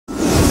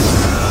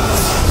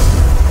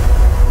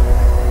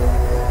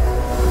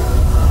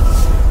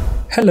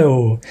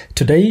Hello,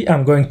 today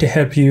I'm going to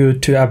help you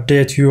to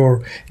update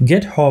your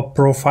GitHub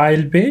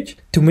profile page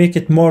to make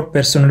it more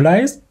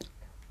personalized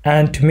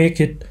and to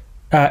make it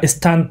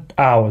stand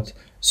out.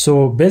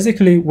 So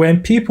basically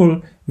when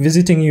people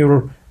visiting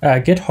your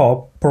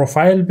GitHub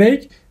profile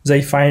page,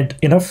 they find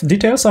enough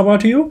details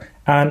about you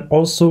and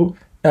also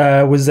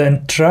with the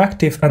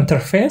interactive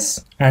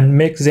interface and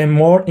make them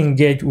more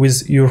engaged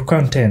with your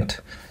content.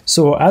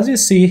 So as you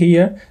see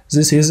here,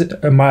 this is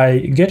my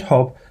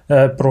GitHub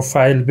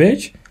profile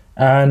page.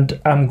 And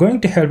I'm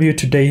going to help you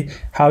today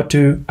how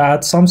to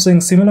add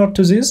something similar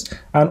to this,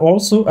 and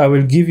also I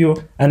will give you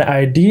an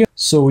idea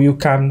so you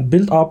can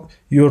build up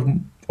your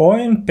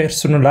own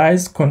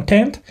personalized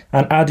content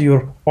and add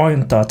your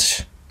own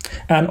touch.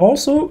 And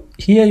also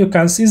here you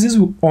can see this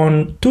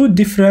on two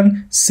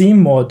different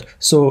theme mode.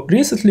 So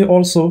recently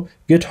also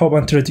GitHub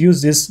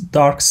introduced this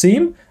dark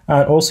theme,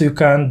 and also you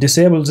can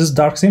disable this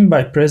dark theme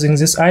by pressing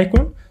this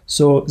icon.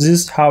 So this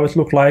is how it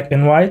looks like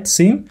in white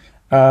theme.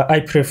 I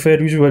prefer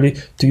usually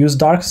to use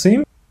dark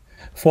theme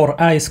for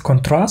eyes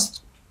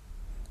contrast.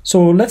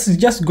 So let's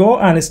just go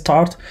and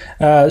start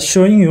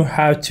showing you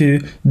how to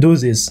do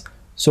this.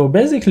 So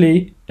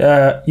basically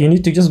you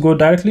need to just go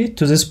directly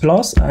to this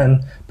plus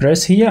and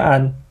press here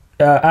and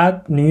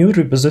add new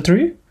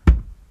repository.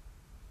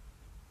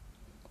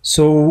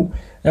 So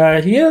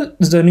here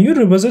the new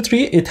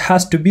repository, it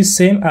has to be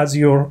same as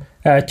your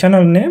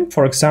channel name.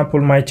 For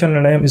example, my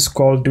channel name is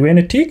called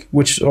Duenetic,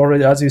 which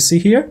already as you see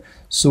here.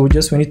 So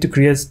just we need to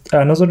create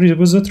another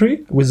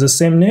repository with the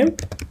same name,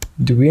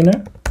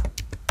 Duenetic,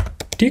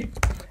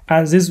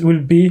 and this will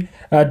be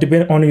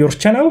depend on your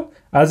channel.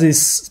 As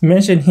is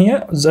mentioned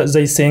here,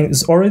 they saying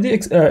is already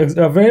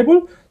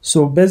available.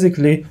 So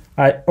basically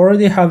I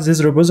already have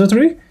this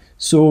repository.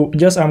 So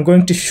just I'm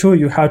going to show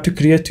you how to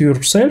create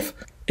yourself.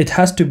 It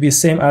has to be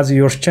same as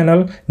your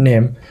channel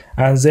name,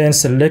 and then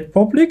select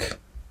public,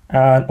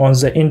 and on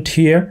the end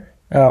here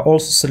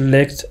also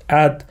select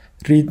add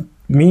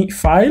ReadMe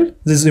file.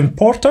 This is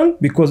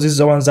important because this is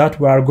the one that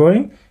we are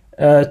going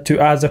to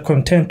add the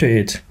content to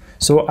it.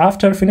 So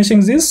after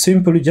finishing this,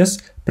 simply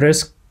just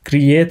press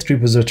create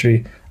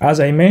repository. As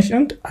I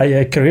mentioned,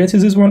 I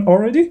created this one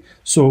already.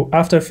 So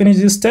after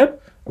finishing this step,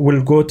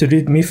 we'll go to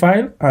ReadMe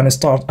file and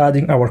start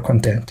adding our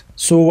content.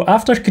 So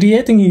after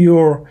creating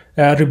your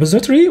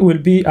repository will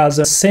be as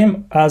the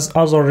same as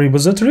other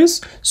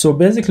repositories. So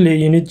basically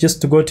you need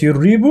just to go to your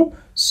repo.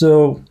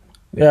 So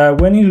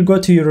when you go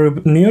to your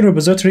new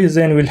repository,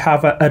 then we'll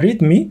have a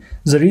ReadMe.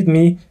 The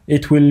ReadMe,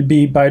 it will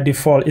be by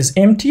default is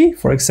empty.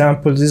 For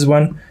example, this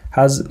one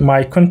has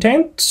my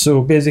content.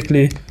 So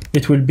basically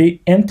it will be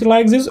empty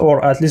like this,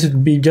 or at least it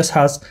will be just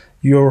has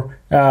your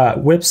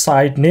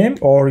website name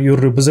or your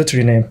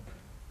repository name.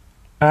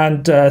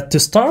 And to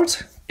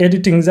start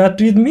editing that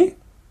ReadMe,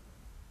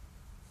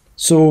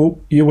 so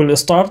you will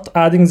start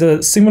adding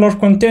the similar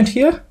content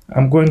here.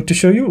 I'm going to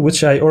show you,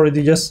 which I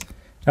already just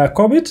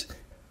copied.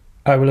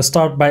 I will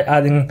start by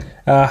adding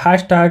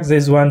hashtag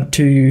this one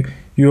to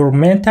your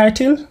main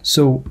title.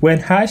 So when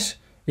hash,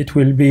 it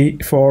will be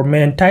for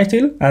main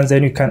title, and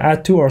then you can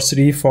add 2 or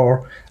 3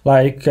 for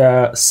like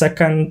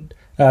second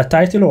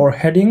title or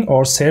heading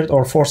or third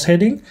or fourth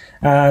heading,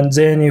 and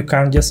then you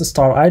can just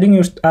start adding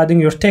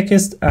your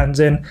text, and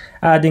then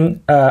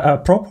adding a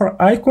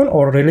proper icon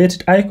or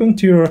related icon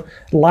to your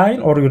line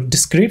or your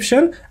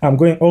description. I'm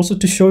going also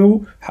to show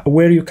you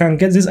where you can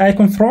get this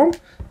icon from.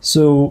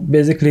 So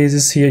basically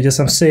this here, just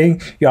I'm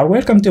saying you are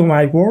welcome to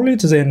my world,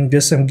 then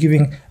just I'm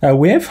giving a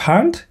wave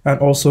hand, and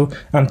also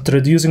I'm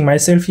introducing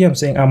myself here. I'm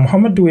saying I'm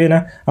Mohammed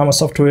Duena, I'm a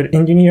software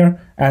engineer,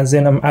 and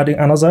then I'm adding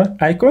another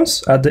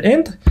icons at the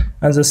end.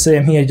 And the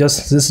same here,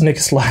 just this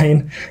next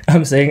line,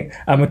 I'm saying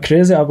I'm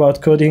crazy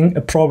about coding,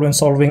 problem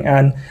solving,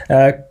 and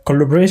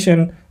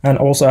collaboration, and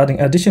also adding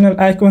additional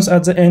icons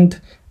at the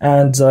end.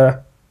 And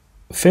the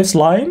fifth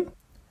line,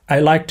 I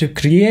like to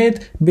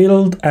create,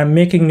 build, and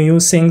making new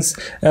things.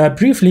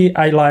 Briefly,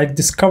 I like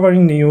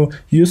discovering new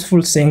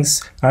useful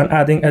things and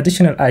adding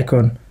additional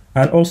icon.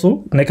 And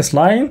also next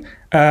line,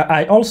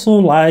 I also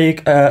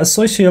like a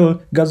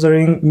social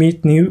gathering,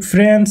 meet new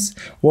friends,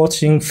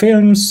 watching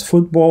films,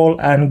 football,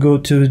 and go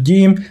to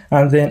gym,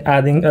 and then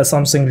adding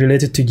something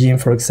related to gym,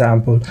 for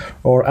example,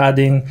 or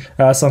adding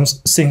some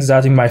things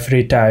that in my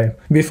free time.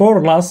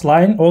 Before last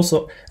line,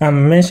 also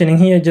I'm mentioning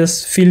here,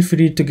 just feel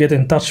free to get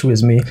in touch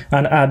with me,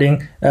 and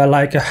adding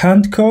like a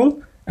hand call.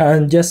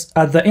 And just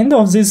at the end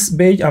of this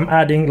page, I'm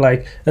adding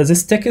like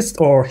this text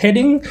or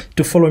heading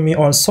to follow me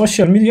on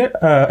social media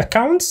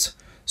accounts.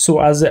 So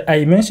as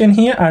I mentioned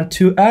here, and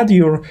to add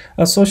your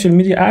social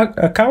media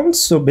accounts,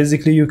 so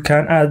basically you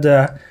can add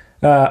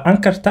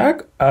anchor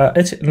tag,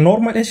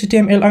 normal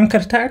HTML anchor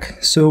tag.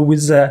 So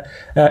with the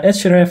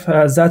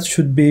href, that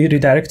should be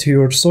redirect to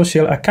your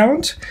social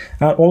account.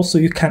 And also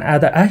you can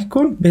add an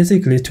icon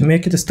basically to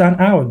make it stand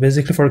out.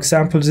 Basically, for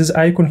example, this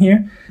icon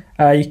here,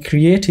 I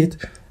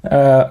created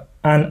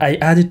and I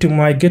added to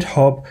my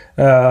GitHub,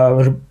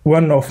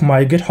 one of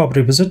my GitHub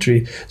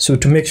repository. So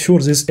to make sure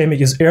this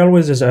image is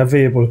always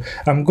available,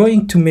 I'm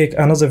going to make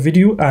another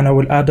video and I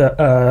will add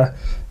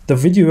the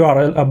video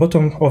URL at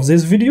bottom of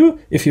this video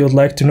if you would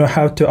like to know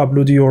how to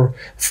upload your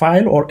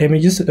file or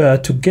images to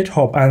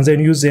GitHub and then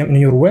use them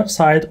in your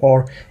website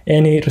or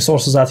any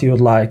resources that you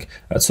would like.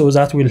 So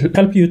that will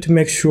help you to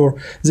make sure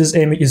this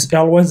image is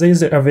always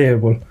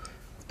available.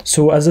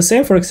 So as the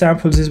same, for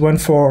example, this one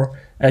for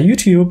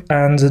YouTube,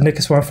 and the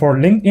next one for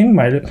LinkedIn,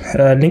 my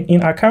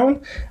LinkedIn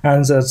account,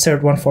 and the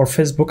third one for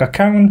Facebook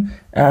account,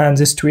 and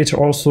this Twitter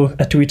also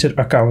a Twitter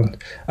account.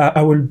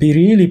 I will be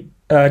really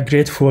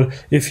grateful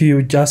if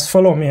you just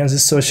follow me on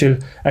this social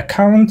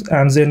account,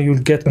 and then you'll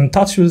get in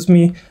touch with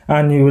me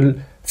and you will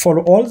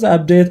follow all the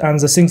updates and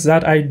the things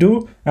that I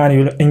do, and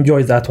you'll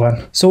enjoy that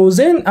one. So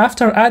then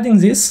after adding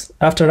these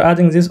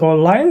all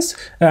lines,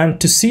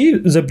 and to see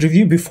the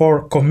preview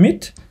before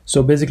commit,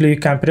 so basically you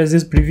can press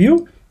this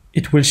preview.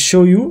 It will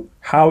show you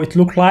how it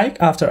look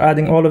like after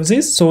adding all of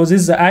this. So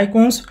this is the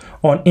icons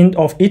on end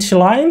of each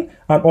line,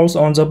 and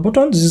also on the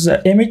bottom, this is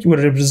the image will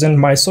represent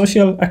my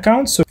social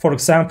account. So for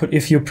example,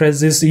 if you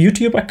press this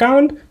YouTube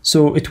account,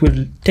 so it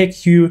will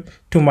take you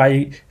to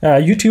my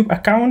YouTube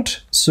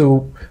account,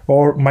 so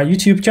or my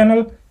YouTube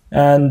channel,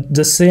 and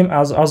the same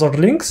as other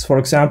links. For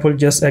example,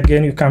 just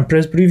again you can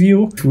press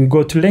preview. If we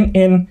go to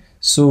LinkedIn,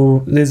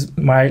 so this is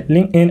my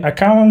LinkedIn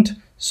account.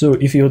 So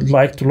if you would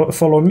like to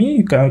follow me,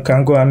 you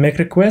can go and make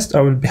request. I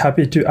will be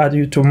happy to add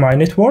you to my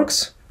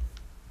networks.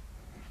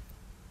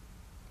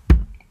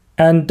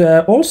 And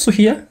also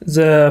here,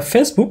 the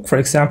Facebook, for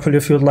example,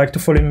 if you would like to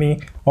follow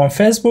me on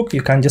Facebook,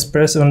 you can just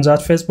press on that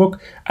Facebook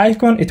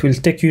icon. It will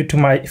take you to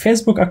my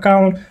Facebook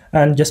account,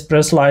 and just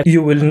press like.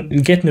 You will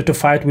get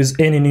notified with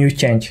any new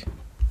change.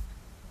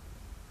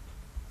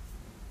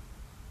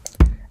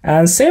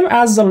 And same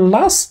as the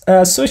last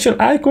social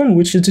icon,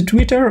 which is the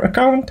Twitter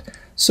account.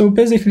 So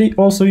basically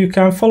also you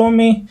can follow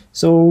me,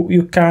 so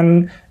you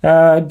can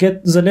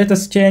get the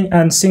latest change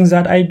and things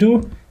that I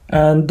do,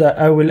 and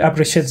I will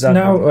appreciate that.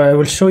 Now I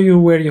will show you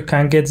where you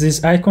can get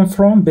this icon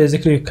from.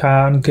 Basically you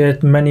can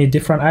get many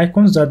different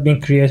icons that have been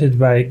created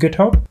by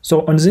GitHub.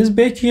 So on this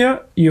page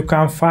here you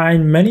can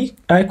find many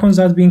icons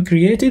that have been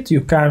created.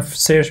 You can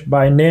search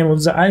by name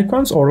of the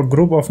icons or a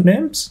group of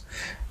names,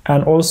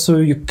 and also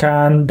you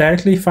can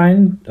directly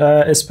find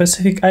a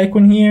specific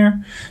icon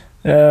here.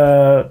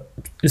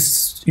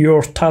 It's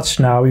your touch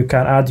now. You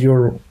can add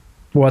your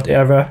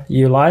whatever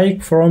you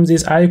like from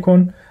this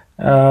icon.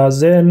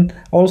 Then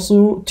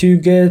also to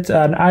get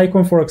an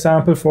icon, for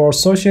example, for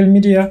social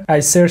media, I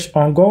searched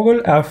on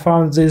Google. I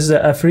found this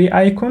a free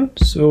icon.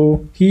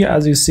 So here,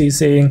 as you see,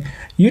 saying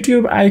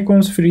YouTube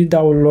icons free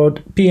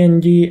download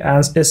PNG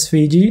and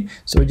SVG.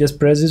 So just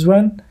press this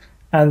one,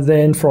 and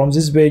then from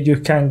this page you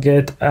can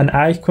get an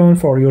icon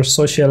for your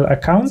social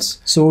accounts.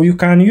 So you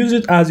can use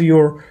it as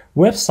your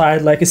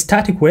website, like a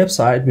static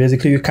website.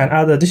 Basically you can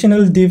add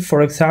additional div,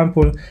 for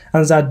example,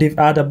 and that div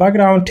add a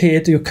background to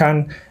it. You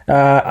can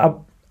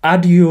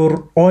add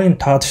your own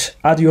touch,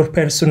 add your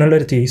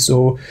personality.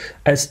 So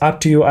it's up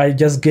to you. I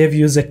just gave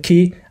you the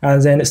key,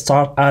 and then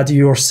start add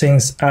your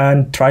things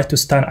and try to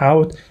stand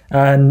out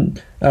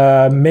and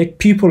make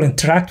people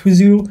interact with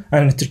you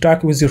and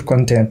interact with your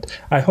content.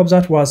 I hope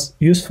that was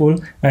useful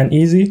and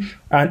easy.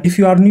 And if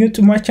you are new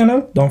to my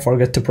channel, don't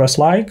forget to press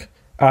like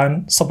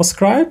and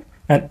subscribe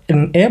and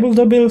enable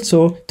the bell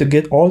so to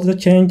get all the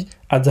change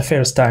at the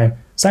first time.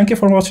 Thank you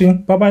for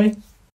watching. Bye bye.